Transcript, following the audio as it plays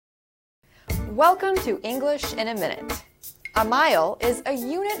Welcome to English in a Minute. A mile is a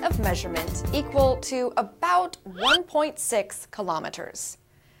unit of measurement equal to about 1.6 kilometers.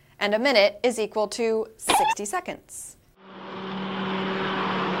 And a minute is equal to 60 seconds.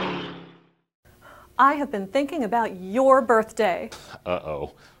 I have been thinking about your birthday.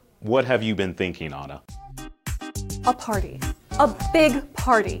 Uh-oh. What have you been thinking, Anna? A party. A big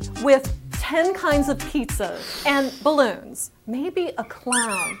party with 10 kinds of pizzas and balloons, maybe a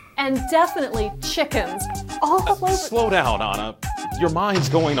clown, and definitely chickens all over. Slow down, Anna. Your mind's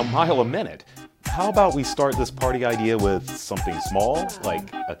going a mile a minute. How about we start this party idea with something small,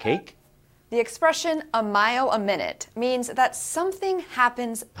 like a cake? The expression a mile a minute means that something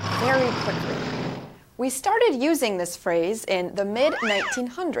happens very quickly. We started using this phrase in the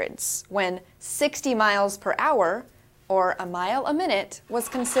mid-1900s when 60 miles per hour, or a mile a minute, was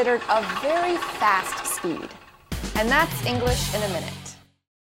considered a very fast speed. And that's English in a Minute.